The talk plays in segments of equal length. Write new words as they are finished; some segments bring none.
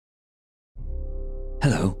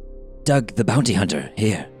Hello, Doug the Bounty Hunter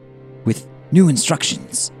here, with new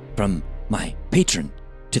instructions from my patron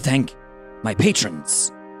to thank my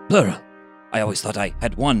patrons, plural. I always thought I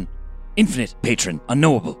had one infinite patron,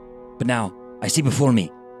 unknowable, but now I see before me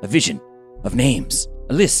a vision of names,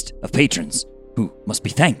 a list of patrons who must be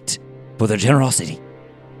thanked for their generosity,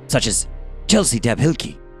 such as Chelsea Deb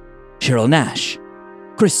Hilke, Cheryl Nash,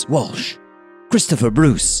 Chris Walsh, Christopher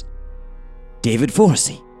Bruce, David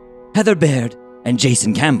Forsey, Heather Baird, and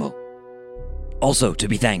Jason Campbell. Also to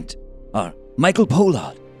be thanked are Michael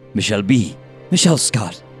Pollard, Michelle B., Michelle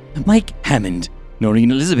Scott, Mike Hammond, Noreen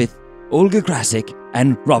Elizabeth, Olga Krasik,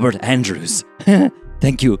 and Robert Andrews.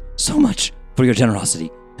 Thank you so much for your generosity.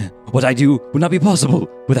 What I do would not be possible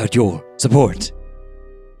without your support.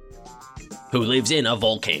 Who lives in a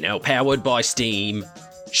volcano powered by steam?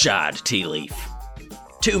 Shard Tea Leaf.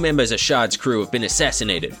 2 members of Shard's crew have been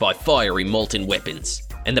assassinated by fiery molten weapons,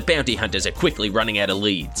 and the bounty hunters are quickly running out of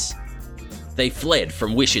leads. They fled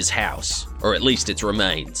from Wish's house, or at least its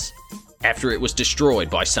remains, after it was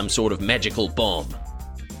destroyed by some sort of magical bomb.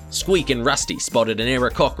 Squeak and Rusty spotted an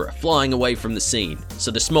Aarakocra flying away from the scene,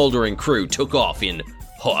 so the smouldering crew took off in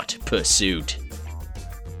hot pursuit.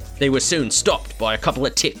 They were soon stopped by a couple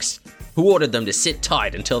of ticks, who ordered them to sit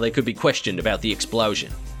tight until they could be questioned about the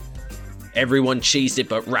explosion. Everyone cheesed it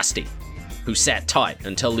but Rusty, who sat tight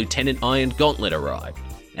until Lieutenant Iron Gauntlet arrived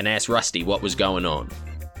and asked Rusty what was going on.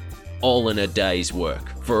 All in a day's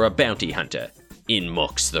work for a bounty hunter in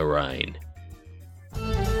Mox the Rain.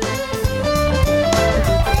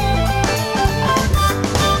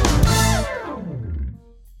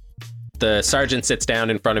 The sergeant sits down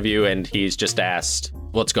in front of you and he's just asked,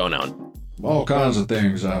 what's going on? All kinds of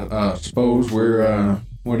things, I suppose.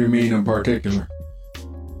 What do you mean in particular?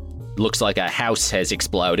 Looks like a house has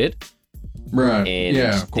exploded. Right, and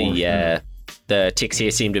yeah, of course. The ticks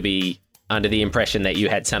here seem to be under the impression that you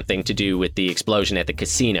had something to do with the explosion at the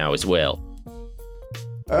casino as well.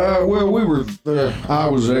 Well, I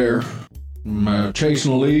was there,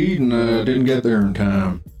 chasing a lead and didn't get there in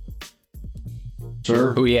time.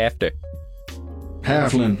 Sir? Who are you after?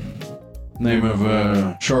 Halfling, name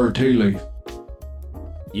of Shard Tea Leaf.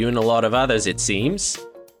 You and a lot of others, it seems.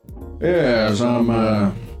 Yeah, as I'm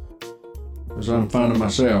finding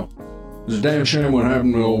myself. It's a damn shame what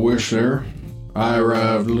happened to old Wish there. I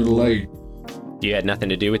arrived a little late. You had nothing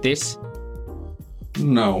to do with this?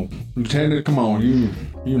 No. Lieutenant, come on,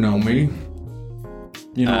 you know me.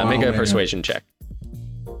 You know make a persuasion check.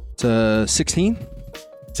 It's 16?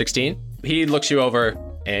 16? He looks you over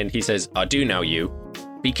and he says, I do know you.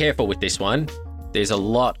 Be careful with this one. There's a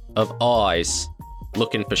lot of eyes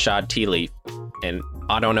looking for Shard Tea Leaf, and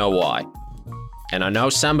I don't know why. And I know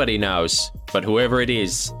somebody knows, but whoever it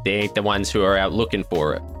is, they ain't the ones who are out looking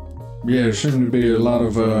for it. Yeah, there seemed to be a lot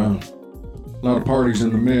of parties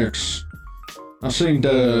in the mix. I seen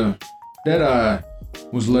Deadeye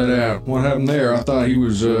was let out. What happened there? I thought he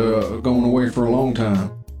was going away for a long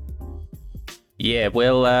time. Yeah,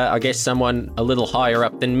 well, I guess someone a little higher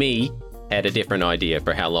up than me had a different idea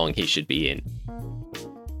for how long he should be in.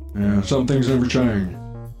 Yeah, some things never change.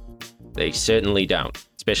 They certainly don't,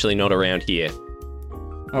 especially not around here.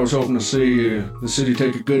 I was hoping to see the city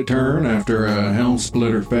take a good turn after Helm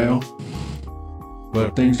Splitter fell.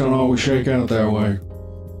 But things don't always shake out that way.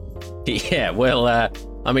 Yeah, well,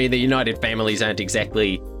 I mean, the United Families aren't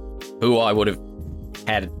exactly who I would have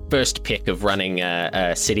had first pick of running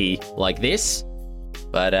a city like this.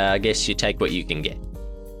 But I guess you take what you can get.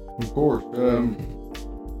 Of course.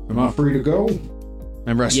 Am I free to go?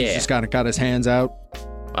 And Rusty's just got his hands out.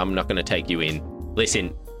 I'm not going to take you in.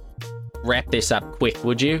 Listen, wrap this up quick,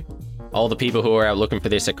 would you? All the people who are out looking for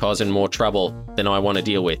this are causing more trouble than I want to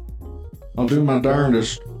deal with. I'll do my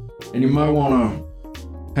darndest. And you might want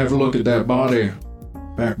to have a look at that body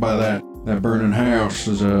back by that burning house.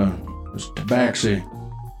 There's tabaxi.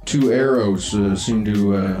 2 arrows seem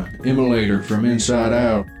to immolate her from inside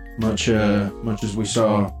out, much as we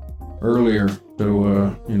saw earlier.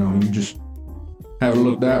 So, you just have a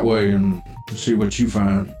look that way and see what you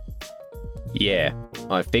find. Yeah,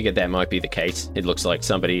 I figured that might be the case. It looks like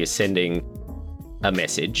somebody is sending a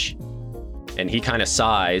message. And he kind of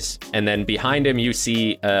sighs, and then behind him you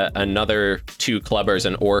see another 2 clubbers,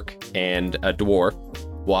 an orc and a dwarf,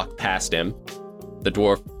 walk past him. The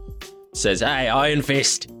dwarf says, "Hey, Iron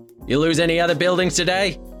Fist, you lose any other buildings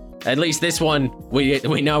today? At least this one, we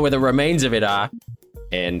know where the remains of it are."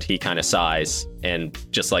 And he kind of sighs and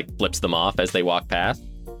just like flips them off as they walk past.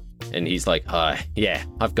 And he's like, yeah,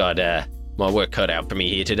 I've got my work cut out for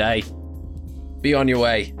me here today. Be on your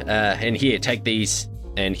way. And here, take these.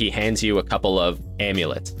 And he hands you a couple of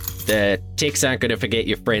amulets. The ticks aren't going to forget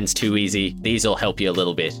your friends too easy. These will help you a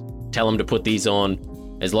little bit. Tell them to put these on.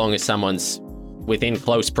 As long as someone's within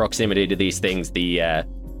close proximity to these things, the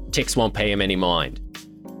ticks won't pay them any mind.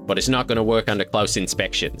 But it's not going to work under close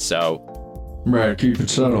inspection, so... Right, keep it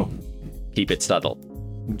subtle. Keep it subtle.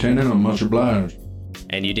 Lieutenant, I'm much obliged.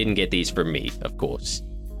 And you didn't get these from me, of course.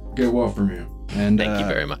 Get what from you? And Thank you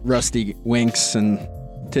very much. Rusty winks and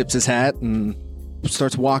tips his hat and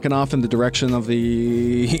starts walking off in the direction of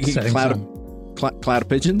the cloud of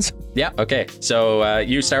pigeons. Yeah, okay. So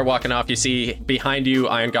you start walking off. You see behind you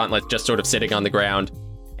Iron Gauntlet just sort of sitting on the ground,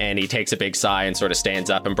 and he takes a big sigh and sort of stands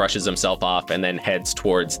up and brushes himself off and then heads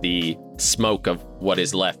towards the smoke of what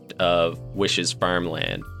is left of Wish's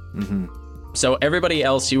farmland. Mm-hmm. So everybody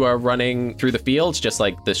else, you are running through the fields, just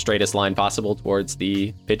like the straightest line possible towards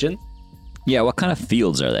the pigeon. Yeah, what kind of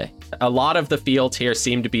fields are they? A lot of the fields here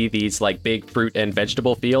seem to be these like big fruit and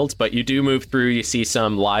vegetable fields, but you do move through, you see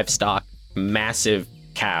some livestock, massive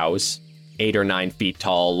cows, 8 or 9 feet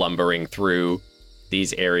tall, lumbering through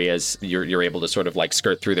these areas. You're able to sort of like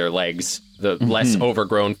skirt through their legs. The less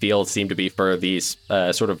overgrown fields seem to be for these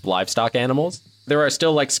sort of livestock animals. There are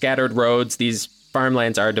still like scattered roads. These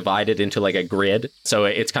farmlands are divided into like a grid. So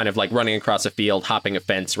it's kind of like running across a field, hopping a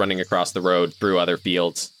fence, running across the road through other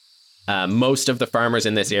fields. Most of the farmers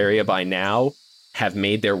in this area by now have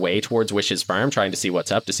made their way towards Wish's farm, trying to see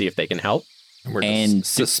what's up, to see if they can help. We're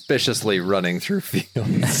just suspiciously running through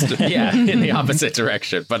fields. Yeah, in the opposite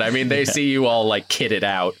direction. But I mean, they see you all like kitted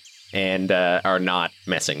out and are not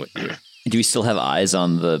messing with you. Do we still have eyes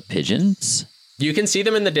on the pigeons? You can see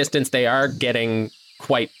them in the distance. They are getting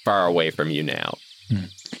quite far away from you now.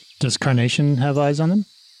 Does Carnation have eyes on them?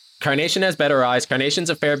 Carnation has better eyes.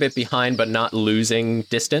 Carnation's a fair bit behind, but not losing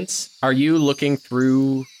distance. Are you looking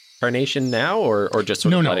through Carnation now, or just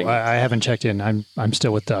sort of letting... No, I haven't checked in. I'm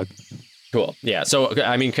still with Doug. Cool. Yeah. So,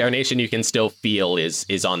 I mean, Carnation, you can still feel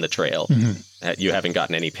is on the trail. You haven't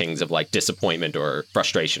gotten any pings of like disappointment or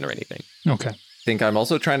frustration or anything. Okay. I think I'm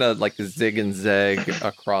also trying to like zig and zag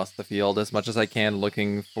across the field as much as I can,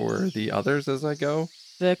 looking for the others as I go.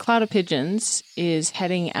 The cloud of pigeons is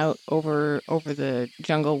heading out over the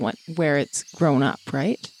jungle where it's grown up,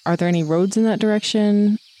 right? Are there any roads in that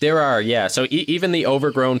direction? There are, yeah. So even the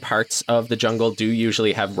overgrown parts of the jungle do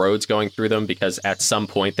usually have roads going through them, because at some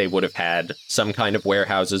point they would have had some kind of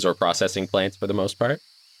warehouses or processing plants for the most part.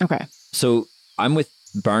 Okay. So I'm with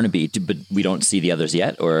Barnaby, but we don't see the others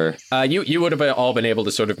yet, or? You would have all been able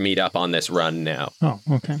to sort of meet up on this run now. Oh,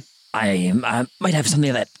 okay. I might have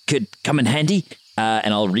something that could come in handy.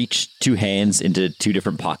 And I'll reach 2 hands into 2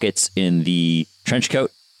 different pockets in the trench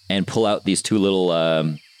coat and pull out these 2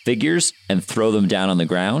 little figures and throw them down on the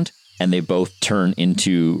ground, and they both turn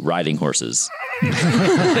into riding horses.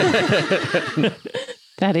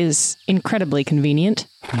 That is incredibly convenient.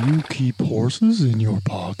 You keep horses in your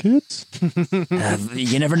pockets?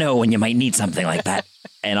 You never know when you might need something like that.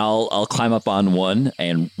 And I'll climb up on one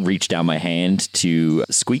and reach down my hand to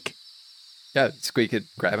Squeak. Yeah, Squeak could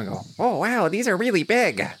grab and go, "Oh, wow, these are really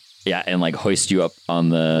big." Yeah, and like hoist you up on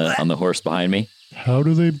the horse behind me. How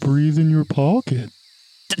do they breathe in your pocket?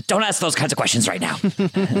 Don't ask those kinds of questions right now.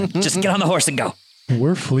 Just get on the horse and go.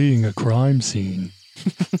 We're fleeing a crime scene.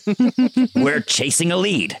 We're chasing a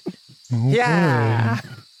lead. Okay. Yeah.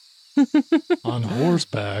 On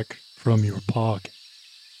horseback from your pocket.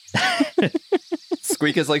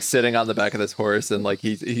 Squeak is like sitting on the back of this horse, and like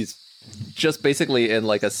he's just basically in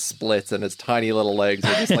like a split, and his tiny little legs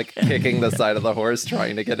are just like kicking the side of the horse,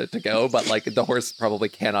 trying to get it to go, but like the horse probably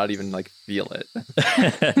cannot even like feel it.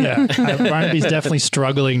 Yeah, Barnaby's definitely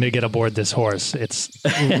struggling to get aboard this horse. It's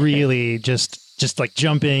really just like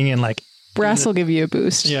jumping and like... Brass will give you a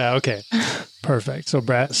boost. Yeah, okay. Perfect. So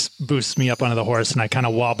Brass boosts me up onto the horse, and I kind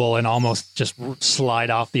of wobble and almost just slide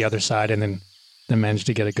off the other side, and then manage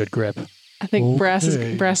to get a good grip. I think Brass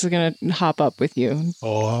is going to hop up with you.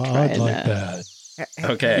 Oh, I'd like that.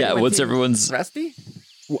 Okay. Yeah, what's everyone's... Rusty?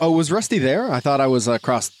 Oh, was Rusty there? I thought I was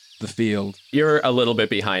across the field. You're a little bit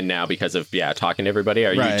behind now because of, talking to everybody.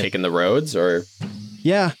 Are you taking the roads, or?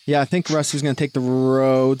 Yeah, I think Rusty's going to take the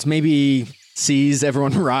roads, maybe sees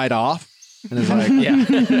everyone ride off, and is like,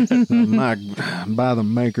 by the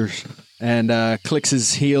makers, and clicks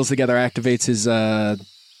his heels together, activates his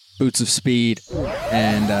boots of speed,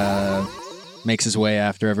 and makes his way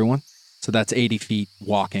after everyone. So that's 80 feet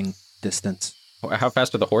walking distance. How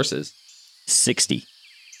fast are the horses? 60.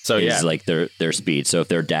 So is like their speed. So if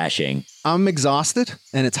they're dashing, I'm exhausted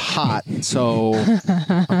and it's hot, so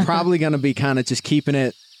I'm probably gonna be kind of just keeping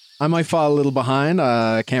it. I might fall a little behind.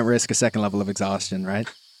 I can't risk a second level of exhaustion, right?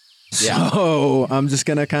 Yeah. So I'm just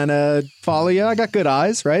gonna kind of follow you. I got good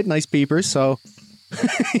eyes, right? Nice peepers. So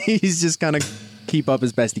He's just gonna keep up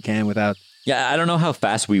as best he can without. Yeah, I don't know how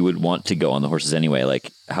fast we would want to go on the horses anyway.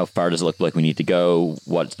 Like, how far does it look like we need to go?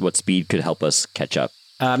 What speed could help us catch up?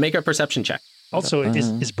 Make a perception check. Also,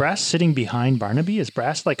 is Brass sitting behind Barnaby? Is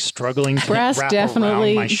Brass like struggling to Brass wrap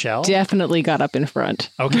around my shell? definitely got up in front.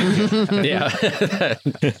 Okay. Yeah.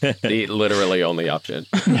 The literally only option.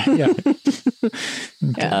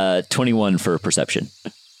 Yeah. 21 for perception.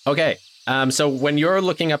 Okay. So when you're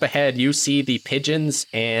looking up ahead, you see the pigeons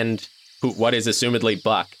and what is assumedly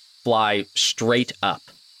Buck fly straight up,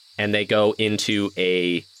 and they go into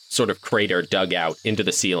a sort of crater dug out into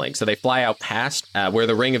the ceiling. So they fly out past where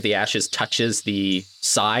the Ring of the Ashes touches the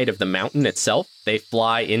side of the mountain itself. They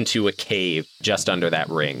fly into a cave just under that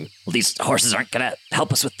ring. Well, these horses aren't going to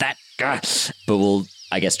help us with that. But we'll,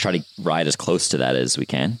 I guess, try to ride as close to that as we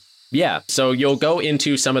can. Yeah, so you'll go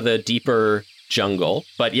into some of the deeper jungle,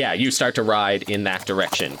 but yeah, you start to ride in that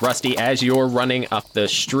direction. Rusty, as you're running up the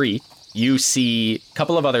street, you see a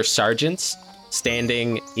couple of other sergeants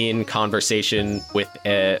standing in conversation with,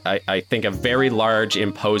 I think, a very large,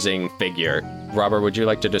 imposing figure. Robert, would you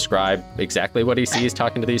like to describe exactly what he sees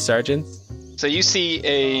talking to these sergeants? So you see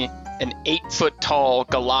an 8-foot-tall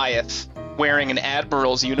Goliath wearing an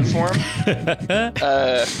admiral's uniform,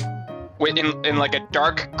 in like a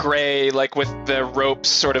dark gray, like with the ropes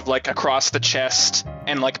sort of like across the chest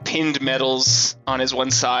and like pinned medals on his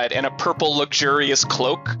one side, and a purple luxurious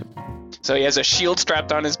cloak. So he has a shield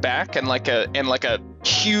strapped on his back and like a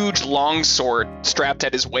huge long sword strapped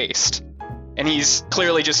at his waist. And he's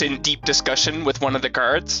clearly just in deep discussion with one of the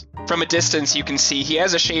guards. From a distance, you can see he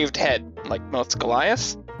has a shaved head, like most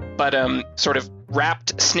Goliaths, but sort of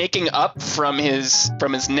wrapped, snaking up from his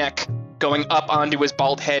neck, going up onto his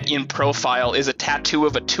bald head in profile, is a tattoo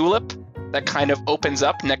of a tulip that kind of opens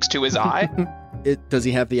up next to his eye. Does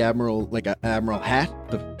he have the admiral, like an admiral hat,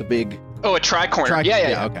 the big? Oh, a tri-corner.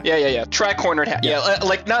 Yeah. Okay. Yeah. Tri-cornered hat. Yeah,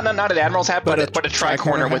 like not an admiral's hat, but a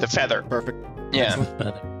tri-corner with a feather. Perfect. Yeah.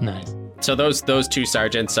 Nice. So those two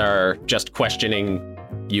sergeants are just questioning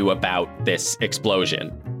you about this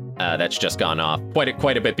explosion that's just gone off.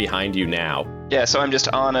 Quite a bit behind you now. Yeah, so I'm just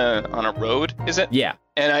on a road, is it? Yeah.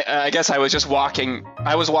 And I guess I was just walking.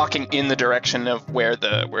 I was walking in the direction of where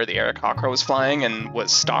the Aarakocra was flying and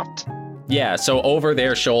was stopped. Yeah, so over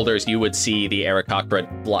their shoulders, you would see the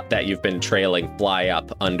Aarakocra that you've been trailing fly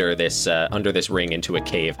up under this ring into a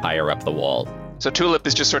cave higher up the wall. So Tulip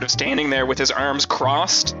is just sort of standing there with his arms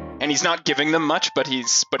crossed, and he's not giving them much, but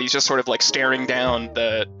he's just sort of like staring down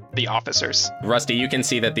the officers. Rusty, you can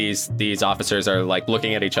see that these officers are like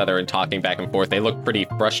looking at each other and talking back and forth. They look pretty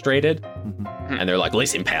frustrated, and they're like,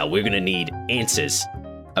 "Listen, pal, we're gonna need answers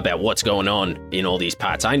about what's going on in all these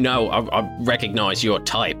parts. I know, I recognize your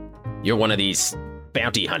type. You're one of these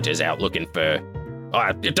bounty hunters out looking for...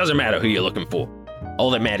 it doesn't matter who you're looking for. All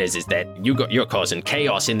that matters is that you're causing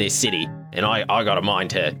chaos in this city, and I got a mind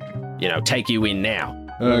to, take you in now."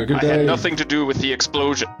 Good day. I had nothing to do with the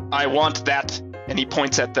explosion. I want that. And he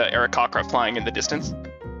points at the Aarakocra flying in the distance.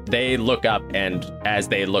 They look up, and as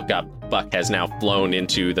they look up, Buck has now flown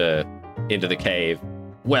into the cave.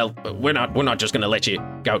 Well, we're not just going to let you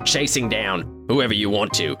go chasing down whoever you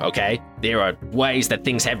want to, okay? There are ways that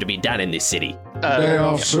things have to be done in this city. Good day,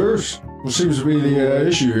 officers. What seems to be the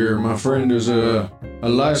issue here? My friend is a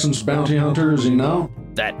licensed bounty hunter, is he not?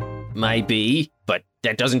 That may be, but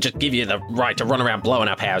that doesn't just give you the right to run around blowing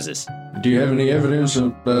up houses. Do you have any evidence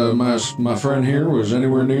that my friend here was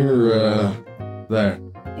anywhere near there?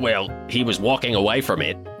 Well, he was walking away from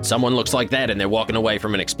it. Someone looks like that and they're walking away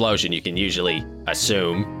from an explosion. You can usually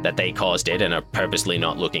assume that they caused it and are purposely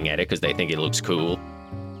not looking at it because they think it looks cool.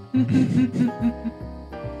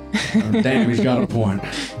 Damn, he's got a point.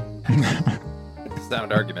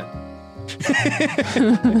 Sound argument.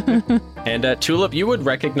 And Tulip, you would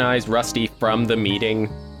recognize Rusty from the meeting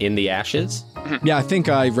in the Ashes. Yeah, I think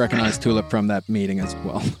I recognize Tulip from that meeting as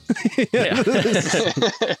well. Yeah.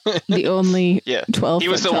 The only 12 He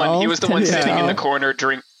was the one. He was the one sitting in the corner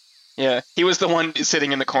he was the one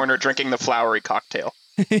sitting in the corner drinking the flowery cocktail.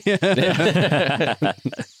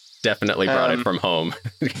 Definitely brought it from home.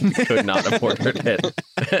 Could not have ordered it.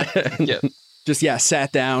 Yeah. Just,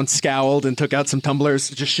 sat down, scowled, and took out some tumblers,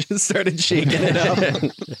 just started shaking it up.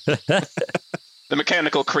 The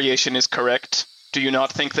mechanical creation is correct. Do you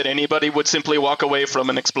not think that anybody would simply walk away from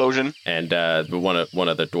an explosion? And one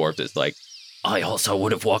of the dwarves is like, I also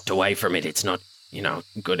would have walked away from it. It's not,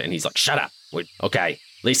 good. And he's like, shut up. Okay,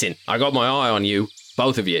 listen, I got my eye on you,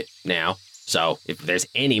 both of you now. So if there's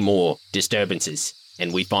any more disturbances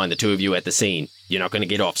and we find the two of you at the scene, you're not going to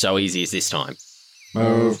get off so easy as this time.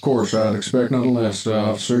 Of course, I'd expect nothing less,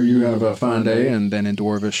 officer. You have a fine day, And then in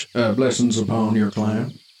Dwarvish, blessings upon your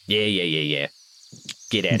clan. Yeah.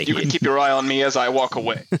 Get out of You here. can keep your eye on me as I walk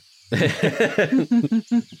away.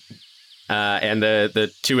 And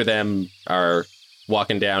the two of them are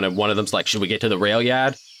walking down, and one of them's like, "Should we get to the rail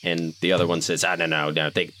yard?" And the other one says, "I don't know. No,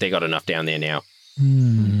 they got enough down there now."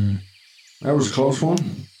 That was a close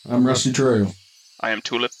one. I'm Rusty Trail. I am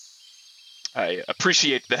Tulip. I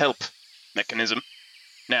appreciate the help, Mechanism.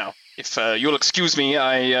 Now, if you'll excuse me,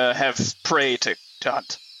 I have prey to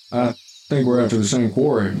hunt. I think we're after the same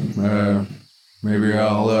quarry. Maybe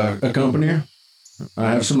I'll accompany you.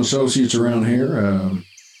 I have some associates around here.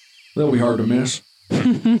 They'll be hard to miss.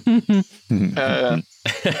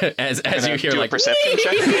 As you hear do a like perception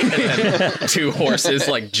check. and then two horses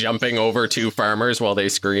like jumping over two farmers while they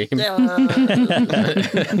scream.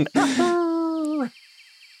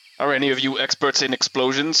 Are any of you experts in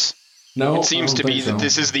explosions? No, It seems I to don't be think so. that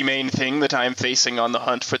this is the main thing that I'm facing on the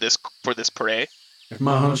hunt for this prey. If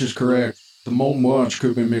my hunch is correct, the Molten Watch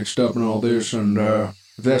could be mixed up in all this, and if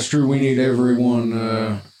that's true, we need everyone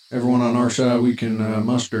on our side we can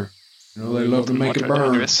muster. You know, they love to make it Montre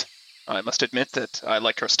burn. Dangerous. I must admit that I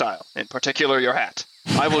like your style, in particular your hat.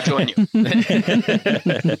 I will join you.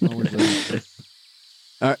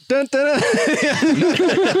 all right. Dun, dun, dun.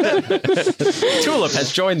 Tulip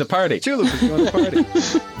has joined the party. Tulip is going to party.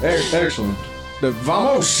 Excellent. The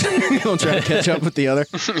Vamos! Don't try to catch up with the other.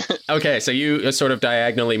 Okay, so you sort of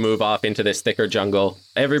diagonally move off into this thicker jungle.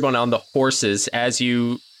 Everyone on the horses, as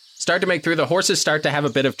you start to make through, the horses start to have a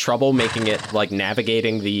bit of trouble making it, like,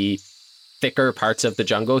 navigating the thicker parts of the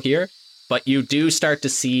jungle here. But you do start to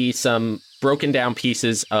see some broken down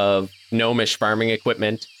pieces of gnomish farming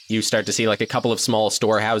equipment. You start to see, like, a couple of small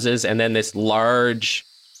storehouses, and then this large,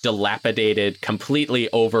 dilapidated, completely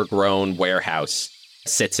overgrown warehouse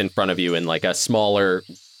sits in front of you in like a smaller,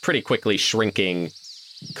 pretty quickly shrinking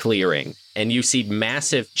clearing. And you see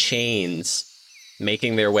massive chains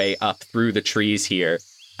making their way up through the trees here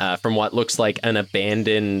from what looks like an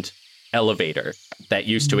abandoned elevator that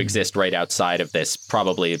used to exist right outside of this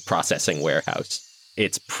probably processing warehouse.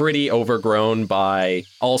 It's pretty overgrown by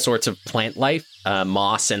all sorts of plant life,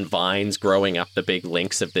 moss and vines growing up the big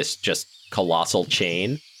links of this just colossal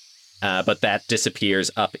chain. But that disappears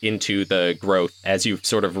up into the growth as you've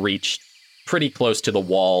sort of reached pretty close to the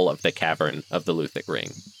wall of the cavern of the Luthic Ring.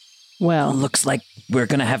 Well, Looks like we're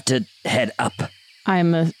gonna have to head up.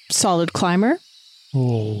 I'm a solid climber.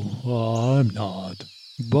 Oh, I'm not.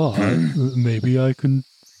 But maybe I can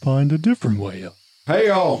find a different way up. Hey,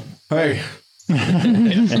 y'all. Hey.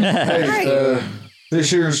 Hey, this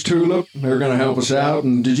here's Tulip. They're going to help us out.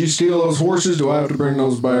 And did you steal those horses? Do I have to bring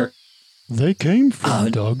those back? They came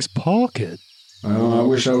from Doug's pocket. Well, I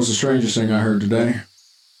wish that was the strangest thing I heard today.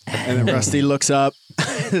 And then Rusty looks up,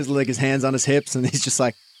 like his hands on his hips, and he's just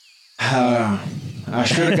like, I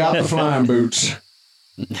should have got the flying boots.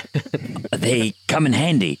 They come in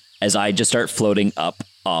handy. As I just start floating up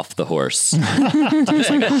off the horse, just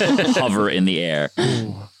like hover in the air.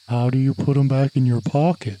 How do you put them back in your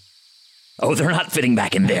pocket? Oh, they're not fitting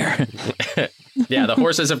back in there. Yeah, the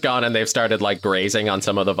horses have gone and they've started like grazing on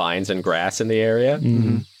some of the vines and grass in the area.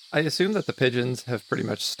 Mm-hmm. I assume that the pigeons have pretty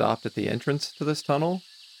much stopped at the entrance to this tunnel,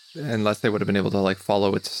 unless they would have been able to like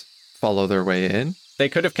follow their way in. They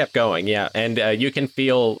could have kept going, yeah. And you can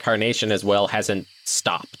feel Carnation as well hasn't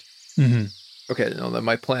stopped. Mm-hmm. Okay, no, then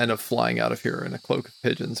my plan of flying out of here in a cloak of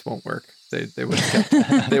pigeons won't work. They would have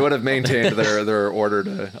kept, they would have maintained their order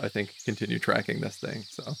to, I think, continue tracking this thing.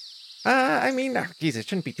 So, I mean, geez, it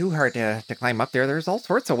shouldn't be too hard to climb up there. There's all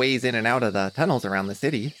sorts of ways in and out of the tunnels around the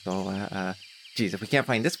city. So, geez, if we can't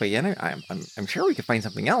find this way in, I'm sure we could find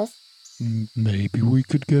something else. Maybe we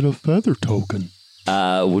could get a feather token.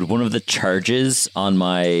 Would one of the charges on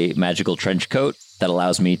my magical trench coat that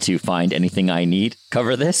allows me to find anything I need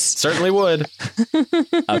cover this? Certainly would.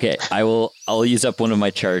 Okay, I'll use up one of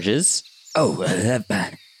my charges. Oh,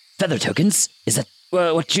 feather tokens? Is that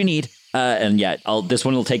what you need? And yeah, this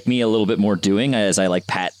one will take me a little bit more doing as I like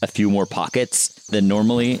pat a few more pockets than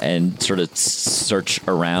normally and sort of search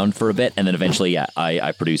around for a bit. And then eventually, yeah,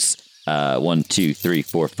 I produce 1, 2, 3,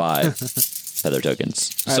 4, 5 feather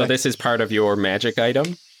tokens. So this is part of your magic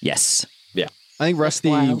item? Yes. Yeah. I think Rusty,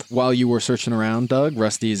 wild. while you were searching around, Doug,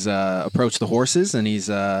 Rusty's approached the horses and he's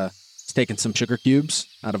taken some sugar cubes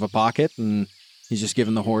out of a pocket and he's just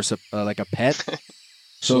giving the horse like a pet.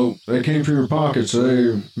 So they came from your pockets.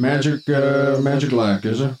 They magic-like,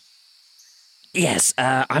 is it? Yes,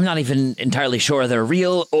 I'm not even entirely sure they're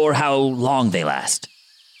real or how long they last.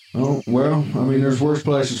 Oh, well, I mean, there's worse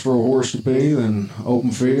places for a horse to be than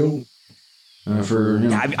open field.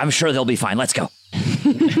 I'm sure they'll be fine. Let's go.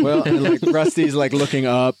 Well, and like Rusty's like looking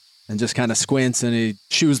up and just kind of squints, and he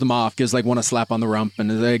shoos them off, gives like one a slap on the rump,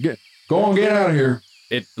 and is like, Go on, get out of here.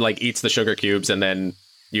 It like eats the sugar cubes and then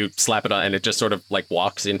you slap it on and it just sort of like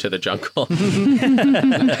walks into the jungle.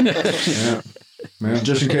 Yeah. Man,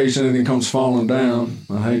 just in case anything comes falling down,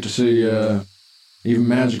 I hate to see even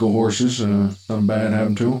magical horses, something bad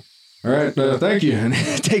happen to them. All right, thank you. and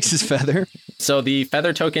he takes his feather. So the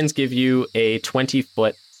feather tokens give you a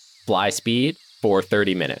 20-foot fly speed for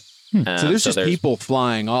 30 minutes. So there's just there's- people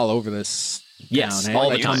flying all over this Yes, town, hey? all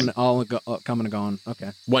Like the time. coming and going.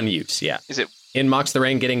 Okay. One use, yeah. Is it? In Mox the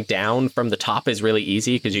Rain, getting down from the top is really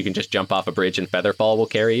easy because you can just jump off a bridge and Featherfall will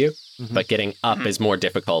carry you. But getting up is more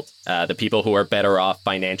difficult. The people who are better off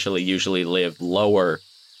financially usually live lower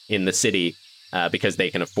in the city because they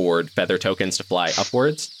can afford feather tokens to fly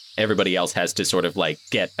upwards. Everybody else has to sort of like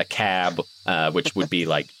get a cab, which would be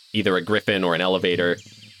like either a griffin or an elevator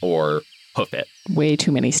or hoof it. Way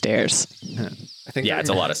too many stairs. I think Yeah, it's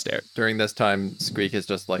a lot of stairs. During this time, Squeak has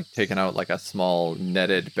just like taken out like a small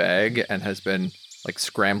netted bag and has been like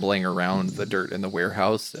scrambling around the dirt in the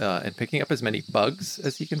warehouse and picking up as many bugs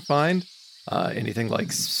as he can find. Anything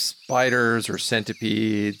like spiders or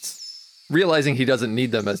centipedes. Realizing he doesn't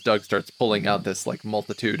need them as Doug starts pulling out this like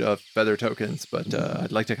multitude of feather tokens, but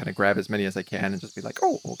I'd like to kind of grab as many as I can and just be like,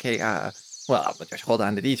 Oh, okay. Well, I'll just hold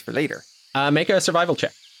on to these for later. Make a survival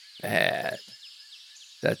check.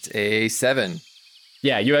 that's a 7.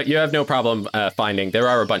 Yeah, you have no problem finding. There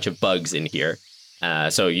are a bunch of bugs in here,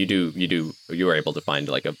 so you are able to find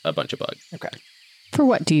like a bunch of bugs. Okay. For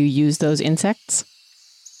what do you use those insects?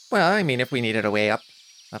 Well, I mean, if we needed a way up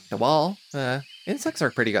the wall, insects are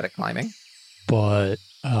pretty good at climbing. But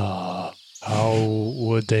how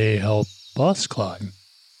would they help us climb?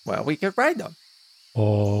 Well, we could ride them.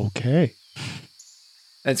 Okay.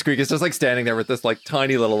 And Squeak is just like standing there with this like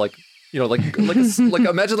tiny little like like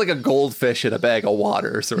imagine like a goldfish in a bag of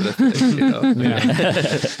water sort of thing, you know.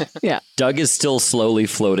 Yeah. Doug is still slowly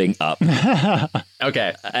floating up.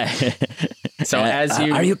 Okay. So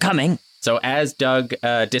Are you coming? So as Doug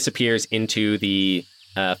disappears into the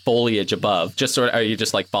foliage above, are you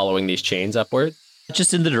just like following these chains upward?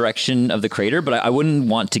 Just in the direction of the crater, but I wouldn't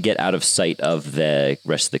want to get out of sight of the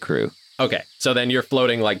rest of the crew. Okay, so then you're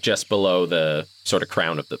floating like just below the sort of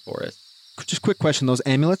crown of the forest. Just quick question. Those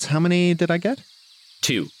amulets, how many did I get?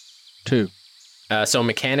 2. 2. So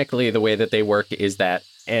mechanically, the way that they work is that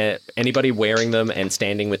anybody wearing them and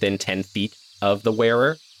standing within 10 feet of the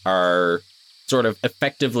wearer are sort of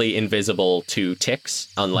effectively invisible to ticks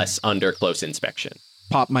unless under close inspection.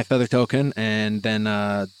 Pop my feather token, and then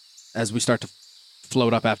as we start to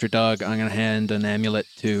float up after Doug, I'm going to hand an amulet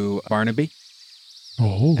to Barnaby.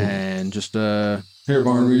 Oh. And just, Here,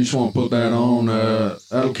 Barnaby, you just want to put that on.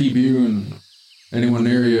 That'll keep you and anyone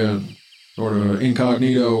near you sort of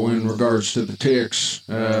incognito in regards to the ticks.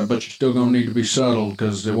 But you're still going to need to be subtle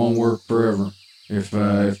because it won't work forever. If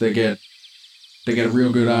they get a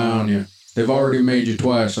real good eye on you. They've already made you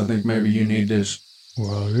twice. I think maybe you need this.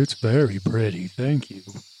 Well, it's very pretty. Thank you.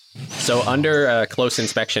 So under close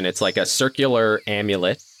inspection, it's like a circular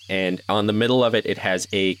amulet, and on the middle of it, it has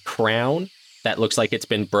a crown that looks like it's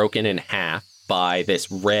been broken in half by this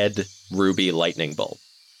red ruby lightning bolt.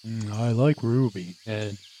 I like Ruby,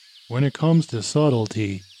 and when it comes to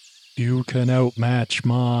subtlety, you can outmatch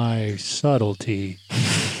my subtlety.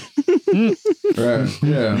 Right,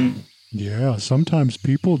 yeah. Yeah, sometimes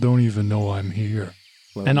people don't even know I'm here.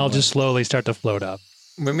 And I'll just slowly start to float up.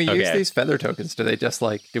 When we use Okay. these feather tokens, do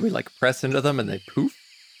we like press into them and they poof?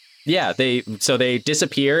 Yeah, they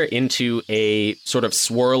disappear into a sort of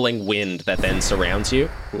swirling wind that then surrounds you.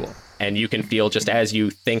 Cool. And you can feel just as you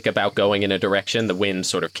think about going in a direction, the wind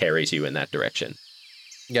sort of carries you in that direction.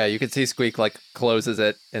 Yeah, you can see Squeak like closes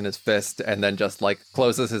it in his fist and then just like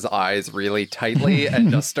closes his eyes really tightly and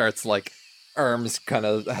just starts like arms kind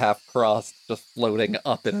of half crossed, just floating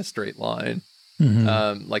up in a straight line.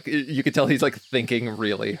 Like you could tell he's like thinking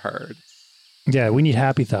really hard. Yeah, we need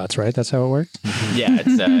happy thoughts, right? That's how it works? Yeah,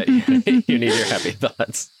 it's you need your happy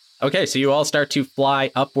thoughts. Okay, so you all start to fly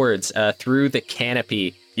upwards through the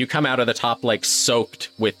canopy. You come out of the top like soaked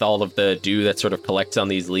with all of the dew that sort of collects on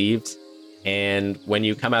these leaves. And when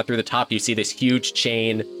you come out through the top, you see this huge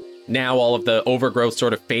chain. Now all of the overgrowth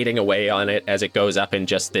sort of fading away on it as it goes up in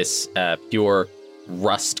just this pure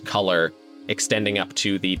rust color extending up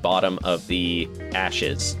to the bottom of the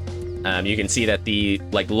ashes. You can see that the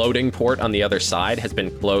loading port on the other side has been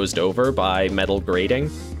closed over by metal grating.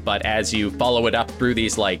 But as you follow it up through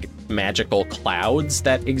these magical clouds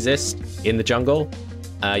that exist in the jungle,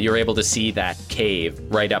 you're able to see that cave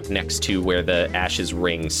right up next to where the ashes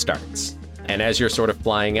ring starts. And as you're sort of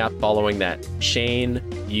flying up, following that chain,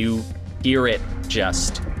 you hear it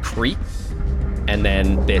just creak. And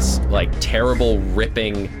then this like terrible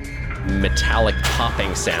ripping metallic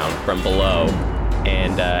popping sound from below.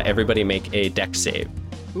 And everybody make a dex save.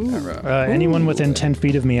 Anyone within 10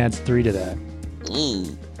 feet of me adds 3 to that.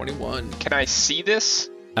 21. Can I see this?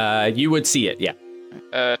 You would see it,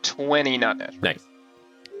 yeah. 20, not natural. Nice.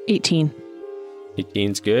 18.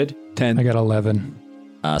 18's good. 10. I got 11.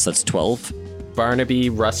 So that's 12. Barnaby,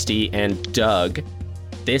 Rusty, and Doug.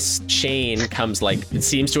 This chain comes it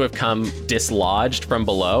seems to have come dislodged from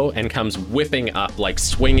below and comes whipping up, like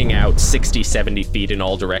swinging out 60, 70 feet in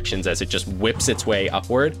all directions as it just whips its way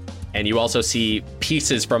upward. And you also see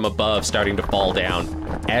pieces from above starting to fall down.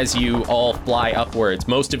 As you all fly upwards,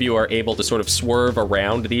 most of you are able to sort of swerve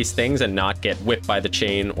around these things and not get whipped by the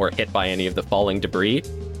chain or hit by any of the falling debris.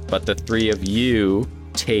 But the 3 of you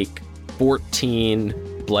take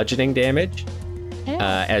 14 bludgeoning damage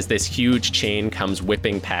as this huge chain comes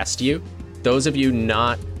whipping past you. Those of you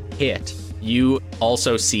not hit, you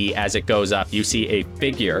also see as it goes up, you see a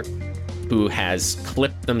figure who has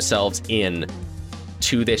clipped themselves in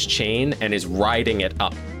to this chain and is riding it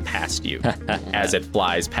up past you as it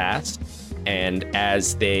flies past. And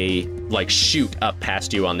as they shoot up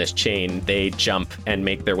past you on this chain, they jump and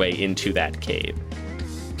make their way into that cave.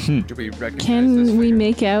 Do we recognize this Can we figure?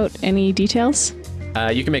 make out any details?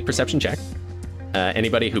 You can make perception check.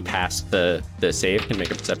 Anybody who passed the save can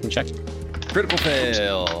make a perception check. Critical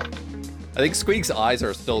fail. I think Squeak's eyes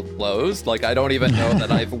are still closed. I don't even know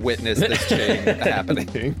that I've witnessed this chain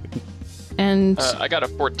happening. And I got a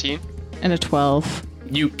 14. and a 12.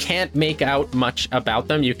 You can't make out much about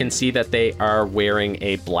them. You can see that they are wearing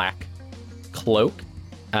a black cloak,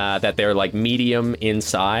 that they're medium in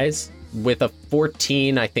size. With a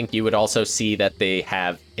 14, I think you would also see that they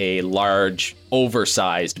have a large,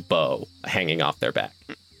 oversized bow hanging off their back,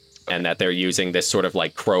 and that they're using this sort of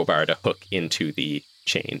crowbar to hook into the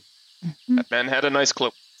chain. That man had a nice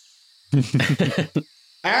cloak.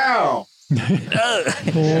 Ow!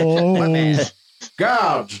 Oh,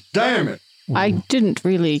 God damn it! I didn't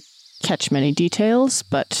really catch many details,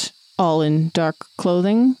 but all in dark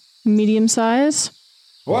clothing, medium size.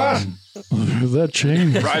 What? that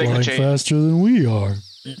chain is Riding the flying chain. faster than we are.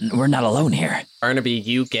 We're not alone here. Barnaby,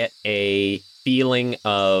 you get a feeling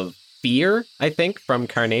of fear, I think, from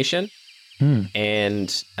Carnation.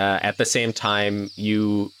 And at the same time,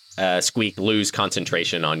 you, Squeak, lose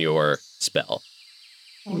concentration on your spell.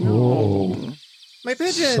 Oh, My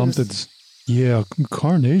pigeons. something's. Yeah,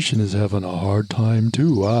 Carnation is having a hard time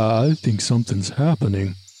too. I think something's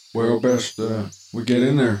happening. Well, best we get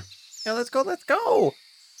in there. Yeah, let's go. Let's go.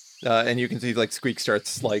 And you can see Squeak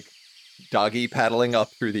starts doggy paddling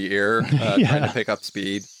up through the air, trying to pick up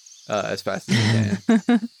speed as fast as he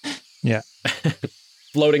can. Yeah.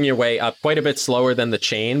 Floating your way up quite a bit slower than the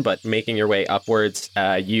chain, but making your way upwards,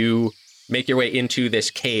 you make your way into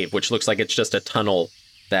this cave, which looks like it's just a tunnel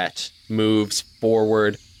that moves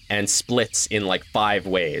forward and splits in 5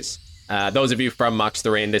 ways. Those of you from Mox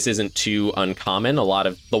the Rain, this isn't too uncommon. A lot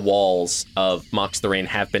of the walls of Mox the Rain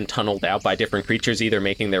have been tunneled out by different creatures, either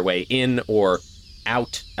making their way in or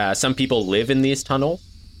out. Some people live in these tunnels.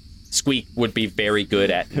 Squeak would be very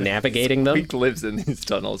good at navigating them. Squeak lives in these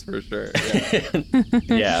tunnels for sure.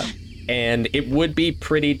 Yeah. And it would be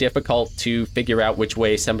pretty difficult to figure out which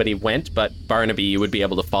way somebody went, but Barnaby, you would be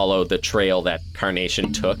able to follow the trail that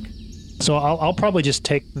Carnation took. So I'll probably just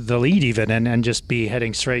take the lead even and just be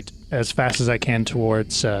heading straight as fast as I can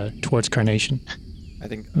towards Carnation. I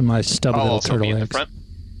think My stubby I'll little also turtle be in the eggs. front.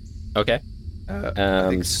 Okay. I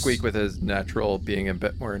think Squeak, with his natural being a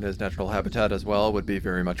bit more in his natural habitat as well, would be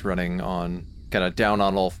very much running on kind of down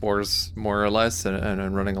on all fours, more or less,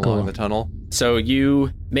 and running along Cool. the tunnel. So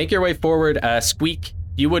you make your way forward. Squeak,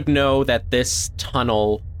 you would know that this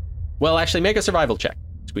tunnel... Well, actually, make a survival check,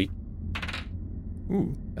 Squeak.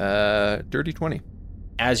 Ooh, dirty 20.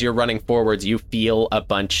 As you're running forwards, you feel a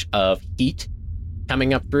bunch of heat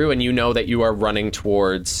coming up through, and you know that you are running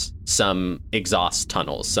towards some exhaust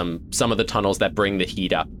tunnels, some of the tunnels that bring the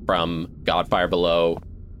heat up from Godfire below,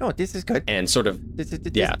 Oh, this is good. and sort of This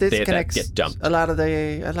yeah, that connects get dumped. a lot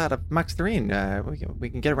of Max Therine. We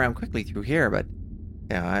can get around quickly through here, but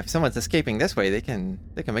yeah, if someone's escaping this way, they can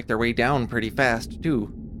make their way down pretty fast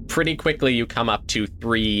too. pretty quickly you come up to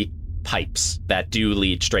 3 pipes that do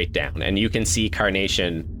lead straight down, and you can see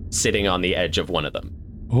Carnation sitting on the edge of one of them.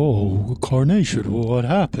 Oh, Carnation, what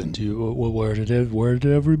happened? Where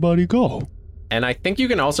did everybody go? And I think you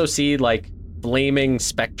can also see flaming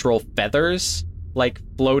spectral feathers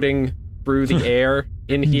floating through the air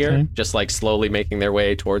in here, Okay. just like slowly making their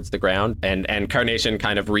way towards the ground. And Carnation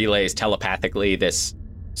kind of relays telepathically this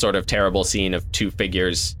sort of terrible scene of two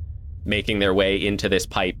figures making their way into this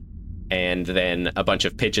pipe, and then a bunch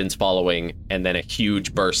of pigeons following, and then a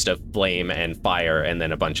huge burst of flame and fire, and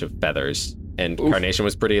then a bunch of feathers. And Carnation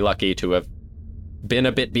was pretty lucky to have been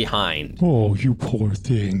a bit behind. Oh, you poor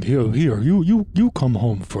thing. Here, you come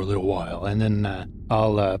home for a little while, and then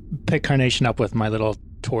I'll pick Carnation up with my little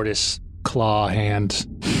tortoise claw hand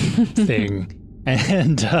thing,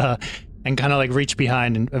 and kind of like reach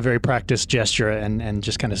behind in a very practiced gesture, and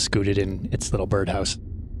just kind of scoot it in its little birdhouse.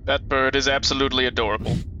 That bird is absolutely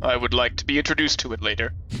adorable. I would like to be introduced to it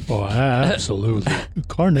later. Oh, absolutely.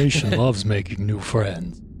 Carnation loves making new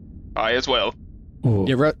friends. I as well. Oh.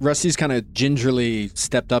 Yeah, Rusty's kind of gingerly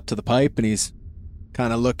stepped up to the pipe, and he's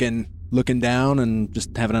kind of looking down and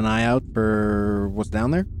just having an eye out for what's down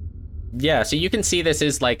there. Yeah, so you can see this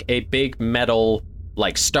is like a big metal,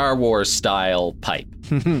 like Star Wars style pipe.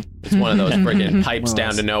 It's one of those friggin' pipes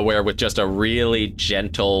down to nowhere with just a really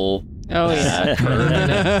gentle Oh, yeah. curve in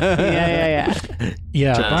it. Yeah.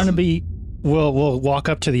 Yeah, Barnaby will walk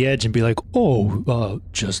up to the edge and be like, oh,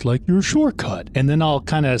 just like your shortcut. And then I'll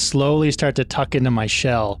kind of slowly start to tuck into my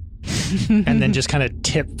shell and then just kind of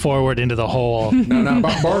tip forward into the hole. No,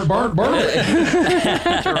 Bart.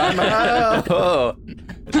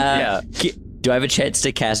 Yeah. Do I have a chance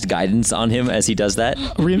to cast guidance on him as he does that?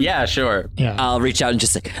 Yeah, sure. Yeah. I'll reach out and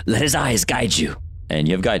just say, let his eyes guide you. And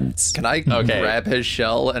you have guidance. Can I grab his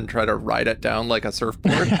shell and try to ride it down like a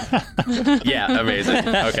surfboard? Yeah, amazing.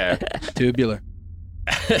 Okay. Tubular.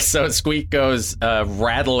 So Squeak goes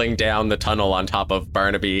rattling down the tunnel on top of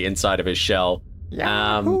Barnaby inside of his shell.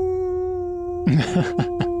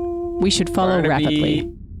 We should follow rapidly.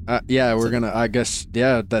 Yeah, we're gonna. I guess.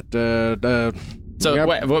 Yeah, that. So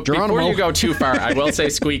yeah, before Geronimo. you go too far, I will say,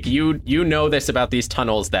 Squeak, you know this about these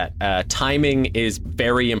tunnels, that timing is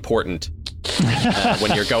very important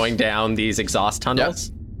when you're going down these exhaust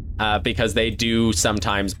tunnels, because they do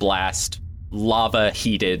sometimes blast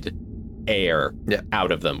lava-heated air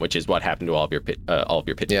out of them, which is what happened to all of your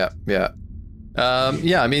pigeons. Yeah.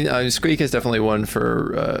 I mean, Squeak is definitely one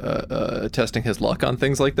for testing his luck on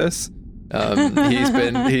things like this.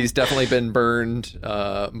 He's definitely been burned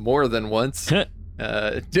more than once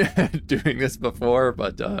doing this before,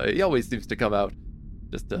 but he always seems to come out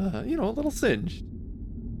just a little singed.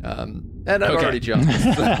 And I've already jumped,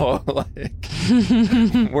 so like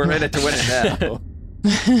we're in it to win it now.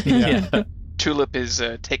 Yeah. Tulip is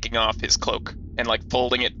taking off his cloak and like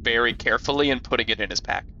folding it very carefully and putting it in his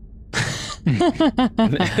pack.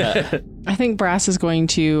 I think Brass is going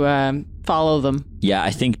to follow them. Yeah,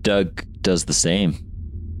 I think Doug does the same.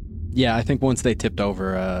 Yeah, I think once they tipped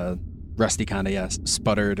over, Rusty kind of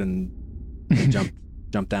sputtered and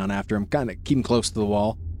jumped down after him, kind of keep him close to the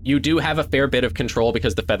wall. You do have a fair bit of control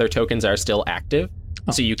because the feather tokens are still active,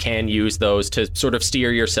 so you can use those to sort of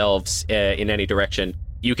steer yourselves in any direction.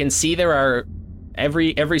 You can see there are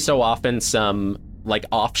every so often some like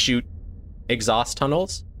offshoot exhaust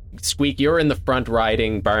tunnels. Squeak, you're in the front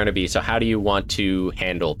riding Barnaby, so how do you want to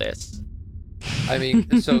handle this? I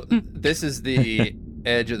mean, so this is the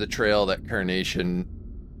edge of the trail that Carnation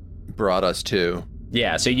brought us to.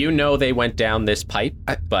 Yeah, so you know they went down this pipe,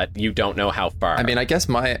 but you don't know how far. I mean, I guess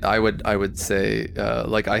I would say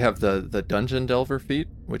like I have the Dungeon Delver feat,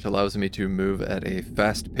 which allows me to move at a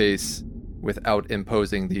fast pace without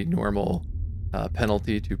imposing the normal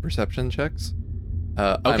penalty to perception checks.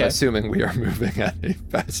 I'm assuming we are moving at a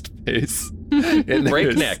fast pace. In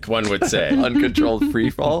breakneck, one would say. Uncontrolled free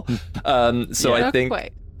fall. So Yeah. I think Not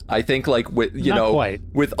quite. I think like with Not quite.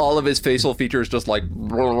 with all of his facial features just like in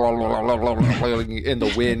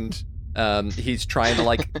the wind, he's trying to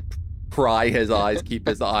like pry his eyes, keep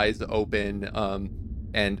his eyes open,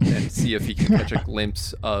 and see if he can catch a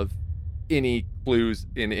glimpse of any clues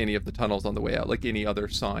in any of the tunnels on the way out, like any other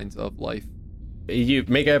signs of life. You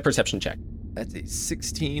make a perception check. That's a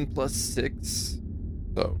 16 plus 6,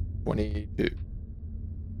 so 22.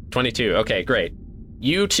 22. Okay, great.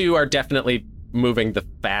 You two are definitely moving the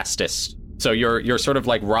fastest. So you're sort of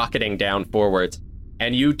like rocketing down forwards,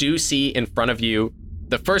 and you do see in front of you,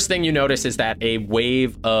 the first thing you notice is that a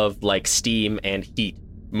wave of like steam and heat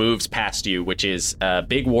moves past you, which is a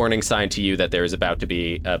big warning sign to you that there is about to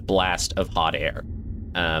be a blast of hot air.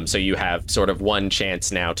 So you have sort of one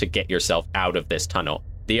chance now to get yourself out of this tunnel.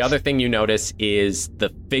 The other thing you notice is the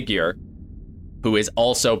figure, who is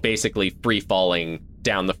also basically free falling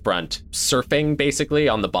down the front, surfing basically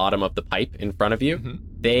on the bottom of the pipe in front of you. Mm-hmm.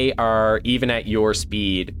 They are, even at your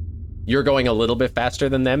speed, you're going a little bit faster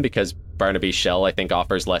than them because Barnaby's shell, I think,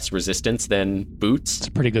 offers less resistance than Boots. It's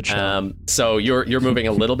a pretty good shot. So you're moving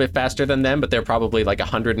a little bit faster than them, but they're probably like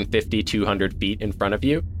 150, 200 feet in front of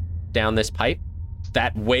you down this pipe.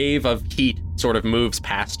 That wave of heat sort of moves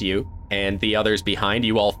past you, and the others behind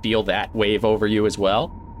you all feel that wave over you as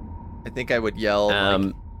well. I think I would yell,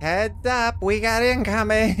 like, heads up, we got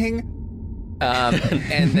incoming.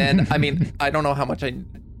 And then, I mean, I don't know how much I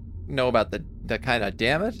know about the kind of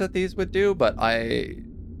damage that these would do, but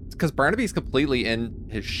because Barnaby's completely in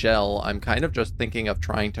his shell, I'm kind of just thinking of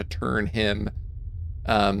trying to turn him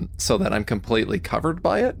so that I'm completely covered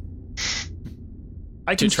by it.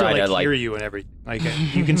 I can still hear you and everything.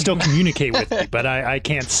 You can still communicate with me, but I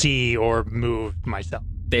can't see or move myself.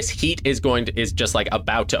 This heat is just like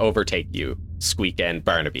about to overtake you, Squeak and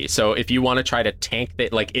Barnaby. So if you want to try to tank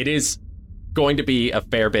it, like it is going to be a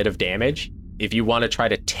fair bit of damage. If you want to try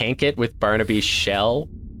to tank it with Barnaby's shell.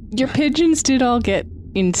 Your pigeons did all get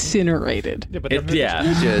incinerated.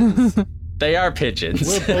 Pigeons. They are pigeons.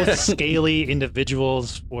 We're both scaly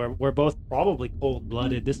individuals. We're both probably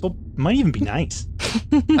cold-blooded. This might even be nice.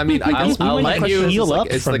 I mean, I guess I'll let you heal up.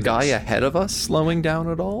 Is the guy ahead of us slowing down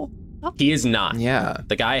at all? He is not. Yeah.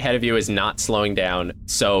 The guy ahead of you is not slowing down.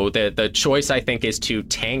 So the choice, I think, is to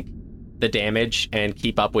tank the damage and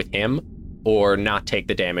keep up with him, or not take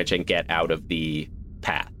the damage and get out of the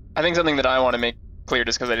path. I think something that I want to make clear,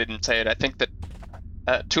 just because I didn't say it, I think that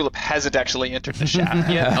Tulip hasn't actually entered the shaft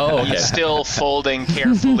yet. Okay. He's still folding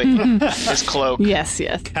carefully his cloak. Yes.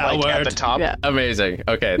 Like at the top. Yeah. Amazing.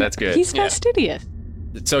 Okay, that's good. He's fastidious.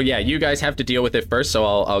 So yeah, you guys have to deal with it first, so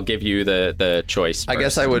I'll give you the choice I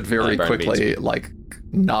guess I would very quickly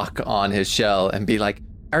knock on his shell and be like,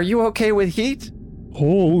 "Are you okay with heat?"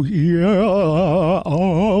 Oh yeah,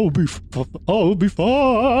 I'll be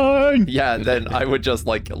fine. Yeah, then I would just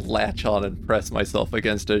latch on and press myself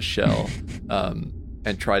against his shell,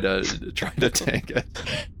 and try to tank it.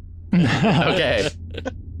 Okay.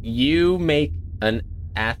 You make an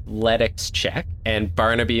athletics check, and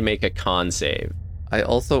Barnaby make a con save. I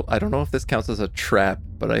don't know if this counts as a trap,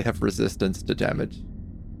 but I have resistance to damage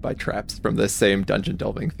by traps from this same dungeon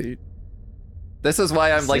delving feat. This is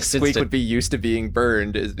why I'm like Squeak would be used to being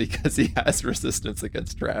burned, is because he has resistance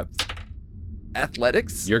against traps.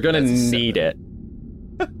 Athletics? You're gonna need it.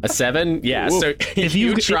 A 7? Yeah, Whoa. so if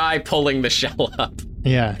you try pulling the shell up.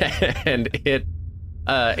 Yeah. And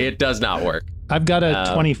it does not work. I've got a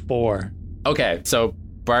 24. Okay, so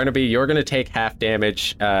Barnaby, you're going to take half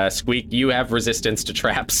damage. Squeak, you have resistance to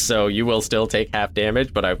traps, so you will still take half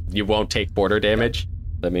damage, but you won't take quarter damage.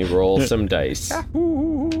 Let me roll some dice.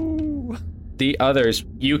 The others,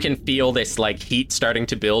 you can feel this heat starting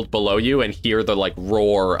to build below you and hear the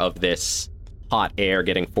roar of this hot air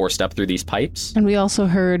getting forced up through these pipes. And we also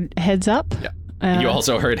heard heads up. Yeah. You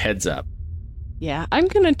also heard heads up. Yeah, I'm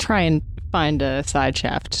going to try and find a side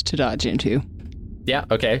shaft to dodge into. Yeah,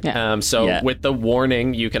 okay. Yeah. With the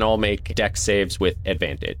warning, you can all make dex saves with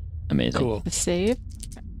advantage. Amazing. Cool. The save?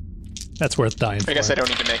 That's worth dying for. I guess I don't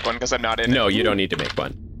need to make one because I'm not in it. No, you don't need to make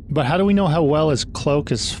one. But how do we know how well his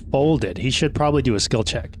cloak is folded? He should probably do a skill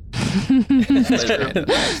check.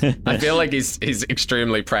 I feel like he's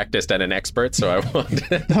extremely practiced and an expert, so I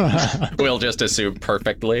won't. We'll just assume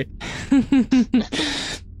perfectly.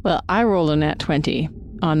 Well, I rolled a nat 20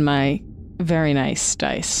 on my very nice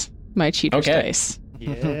dice. My cheater's dice.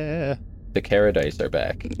 Yeah. The Kara dice are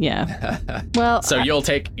back. Yeah. Well, so you'll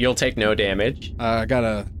take no damage. I got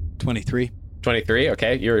a 23. 23.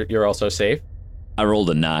 Okay, you're also safe. I rolled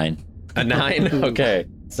a 9. A 9. Okay.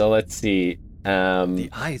 So let's see. The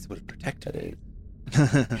eyes would protect it.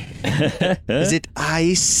 Is it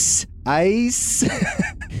ice? Ice?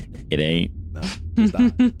 It ain't. No, it's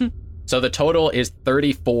not. So the total is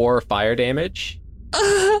 34 fire damage.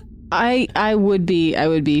 I would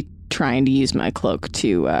be trying to use my cloak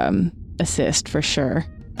to assist for sure.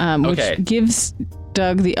 Which gives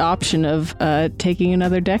Doug the option of taking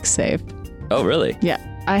another dex save. Oh, really? Yeah.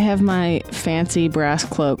 I have my fancy brass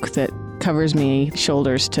cloak that covers me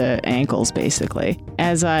shoulders to ankles, basically.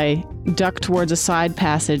 As I duck towards a side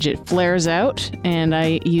passage, it flares out, and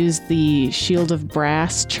I use the Shield of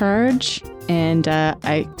Brass charge, and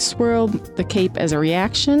I swirl the cape as a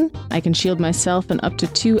reaction. I can shield myself and up to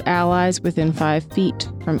 2 allies within 5 feet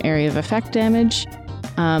from area of effect damage.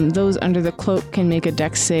 Those under the cloak can make a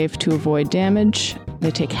dex save to avoid damage.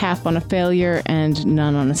 They take half on a failure and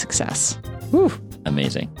none on a success. Whew.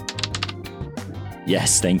 Amazing.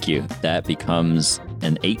 Yes, thank you. That becomes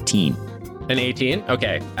an 18. An 18?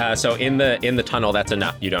 Okay. So in the tunnel, that's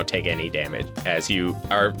enough. You don't take any damage as you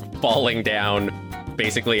are falling down,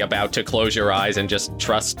 basically about to close your eyes and just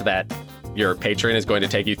trust that your patron is going to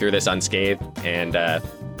take you through this unscathed. And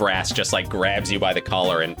Brass just like grabs you by the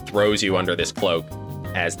collar and throws you under this cloak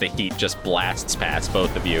as the heat just blasts past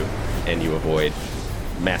both of you and you avoid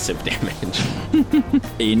massive damage.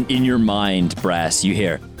 In your mind, Brass, you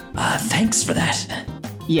hear, Thanks for that.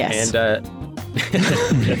 Yes.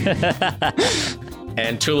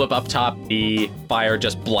 And Tulip up top, the fire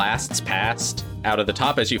just blasts past out of the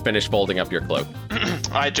top as you finish folding up your cloak.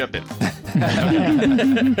 I jump in.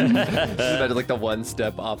 Imagine like the one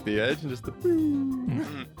step off the edge and just the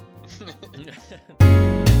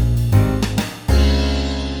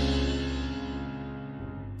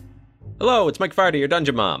Hello, it's Mike Farty, your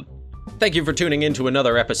Dungeon Mom. Thank you for tuning in to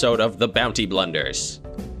another episode of The Bounty Blunders.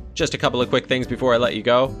 Just a couple of quick things before I let you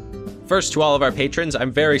go. First, to all of our patrons,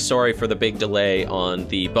 I'm very sorry for the big delay on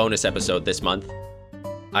the bonus episode this month.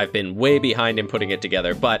 I've been way behind in putting it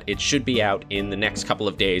together, but it should be out in the next couple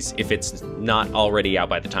of days if it's not already out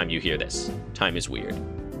by the time you hear this. Time is weird.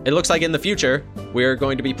 It looks like in the future, we're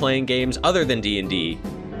going to be playing games other than D&D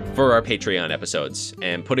for our Patreon episodes,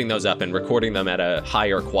 and putting those up and recording them at a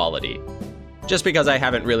higher quality. Just because I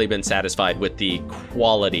haven't really been satisfied with the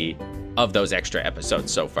quality of those extra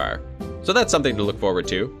episodes so far. So that's something to look forward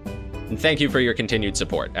to. And thank you for your continued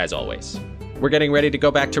support, as always. We're getting ready to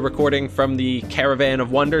go back to recording from the Caravan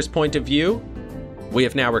of Wonders point of view. We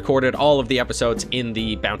have now recorded all of the episodes in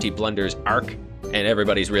the Bounty Blunders arc, and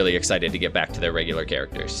everybody's really excited to get back to their regular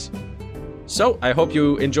characters. So I hope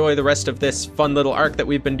you enjoy the rest of this fun little arc that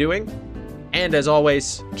we've been doing. And as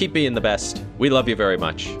always, keep being the best. We love you very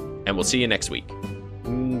much, and we'll see you next week.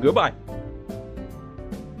 Goodbye.